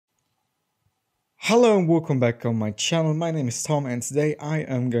Hello and welcome back on my channel. My name is Tom and today I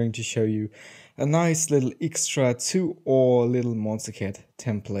am going to show you a nice little extra to our little Monstercat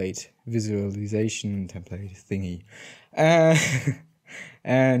template visualization template thingy. Uh,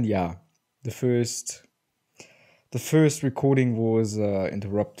 and yeah, the first recording was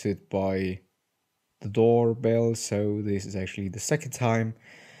interrupted by the doorbell, so this is actually the second time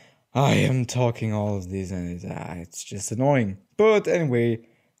I am talking all of this and it's just annoying. But anyway,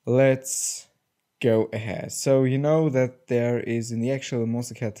 let's go ahead. So you know that there is in the actual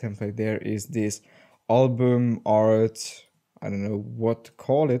Monstercat template there is this album art, I don't know what to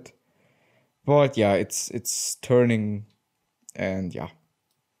call it, but yeah, it's turning, and yeah,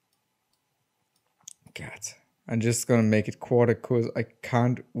 God, I'm just gonna make it quarter because I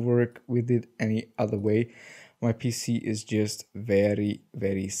can't work with it any other way. My PC is just very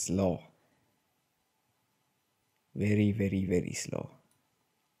slow, very slow.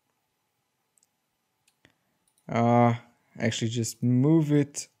 Actually just move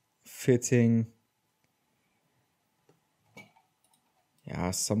it fitting,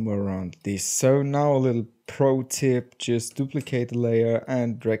 yeah, somewhere around this. So now a little pro tip, just duplicate the layer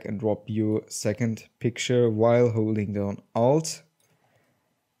and drag and drop your second picture while holding down Alt.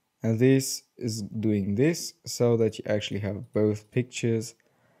 And this is doing this so that you actually have both pictures.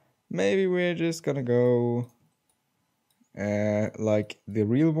 Maybe we're just gonna go like the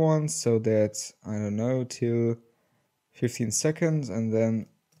real one, so that, I don't know, till 15 seconds and then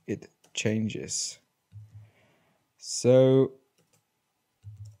it changes. So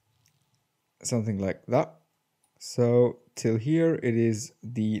something like that. So till here it is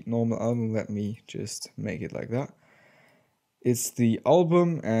the normal album. Let me just make it like that. It's the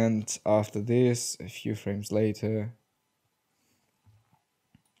album, and after this, a few frames later,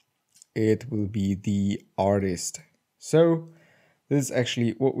 it will be the artist. So this is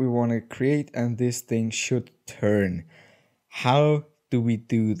actually what we want to create, and this thing should turn. How do we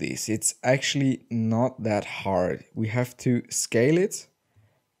do this? It's actually not that hard. We have to scale it,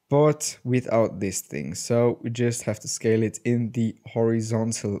 but without this thing. So we just have to scale it in the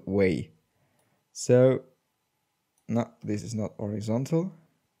horizontal way. So no, this is not horizontal.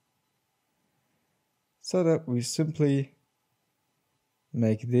 So that we simply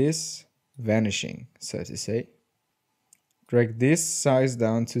make this vanishing, so to say. Drag this size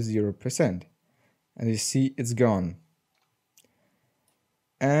down to 0%. And you see it's gone.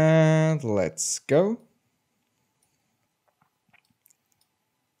 And let's go.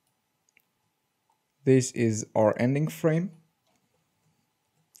 This is our ending frame.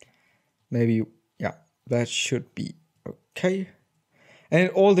 Maybe, yeah, that should be okay. And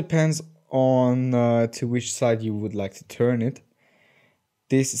it all depends on to which side you would like to turn it.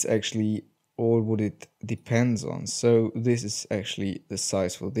 This is actually all what it depends on. So this is actually the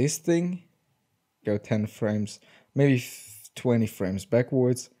size for this thing. Go 10 frames, maybe 20 frames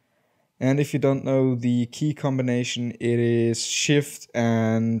backwards. And if you don't know the key combination, it is Shift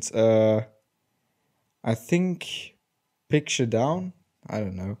and I think picture down. I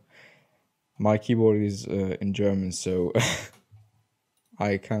don't know. My keyboard is in German, so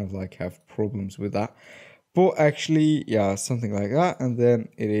I kind of like have problems with that. But actually, yeah, something like that. And then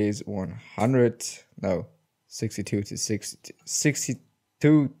it is 100, no, 62 to 60,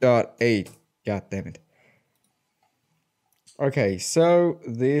 62.8. God damn it. Okay, so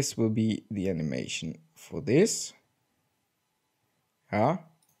this will be the animation for this. Yeah.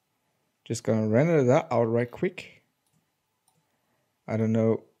 Just gonna render that out right quick. I don't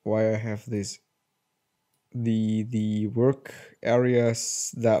know why I have this the work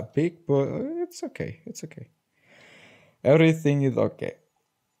areas that big, but it's okay. It's okay. Everything is okay.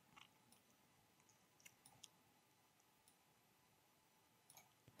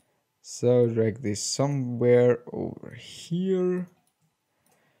 So drag this somewhere over here.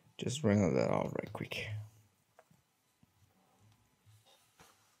 Just render that out right quick.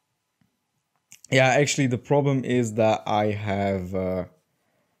 Yeah, actually the problem is that I have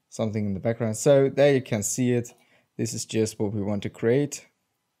something in the background. So there you can see it. This is just what we want to create.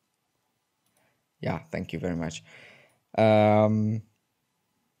 Yeah, thank you very much.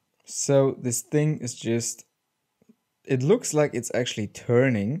 So this thing is just, it looks like it's actually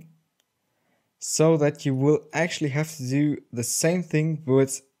turning, so that you will actually have to do the same thing,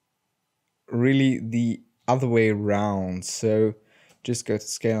 but really the other way around. So just go to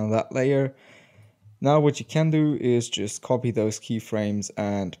scale on that layer. Now what you can do is just copy those keyframes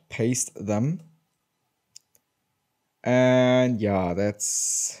and paste them. And yeah,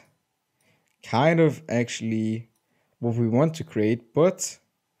 that's kind of actually what we want to create. But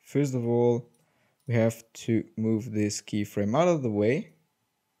first of all, we have to move this keyframe out of the way.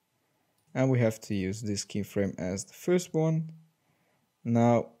 and we have to use this keyframe as the first one.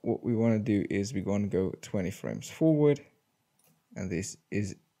 Now what we want to do is we're going to go 20 frames forward, and this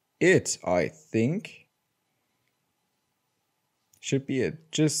is it, I think. Should be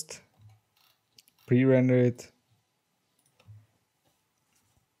it. Just pre-render it.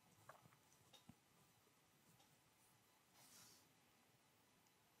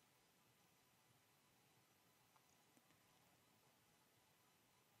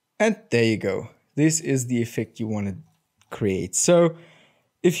 And there you go. This is the effect you want to create. So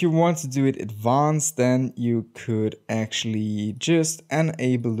if you want to do it advanced, then you could actually just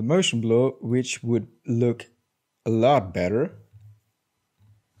enable the motion blur, which would look a lot better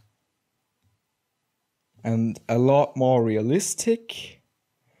and a lot more realistic.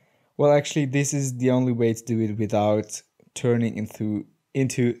 Well, actually, this is the only way to do it without turning into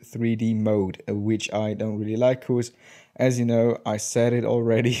 3D mode, which I don't really like, because as you know, I said it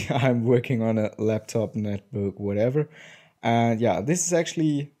already, I'm working on a laptop, netbook, whatever. And yeah, this is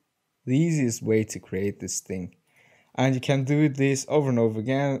actually the easiest way to create this thing. And you can do this over and over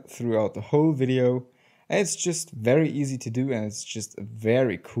again throughout the whole video. And it's just very easy to do, and it's just a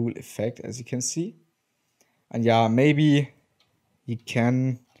very cool effect, as you can see. And yeah, maybe you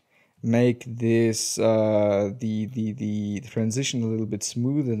can make this the transition a little bit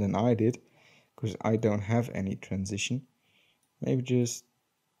smoother than I did, because I don't have any transition. Maybe just,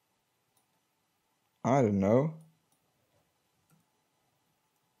 I don't know.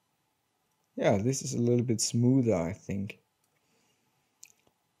 Yeah, this is a little bit smoother, I think.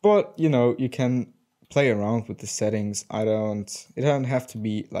 But you know, you can play around with the settings. It don't have to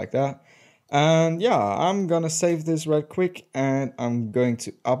be like that. And yeah, I'm gonna save this right quick, and I'm going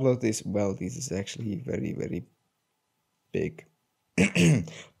to upload this. Well, this is actually very, very big.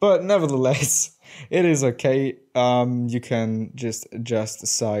 But nevertheless, it is okay. You can just adjust the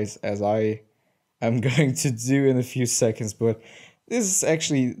size as I am going to do in a few seconds, but this is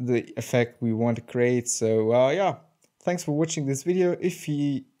actually the effect we want to create. So yeah, thanks for watching this video. If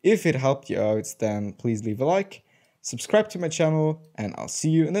it helped you out, then please leave a like, subscribe to my channel, and I'll see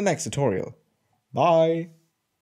you in the next tutorial. Bye!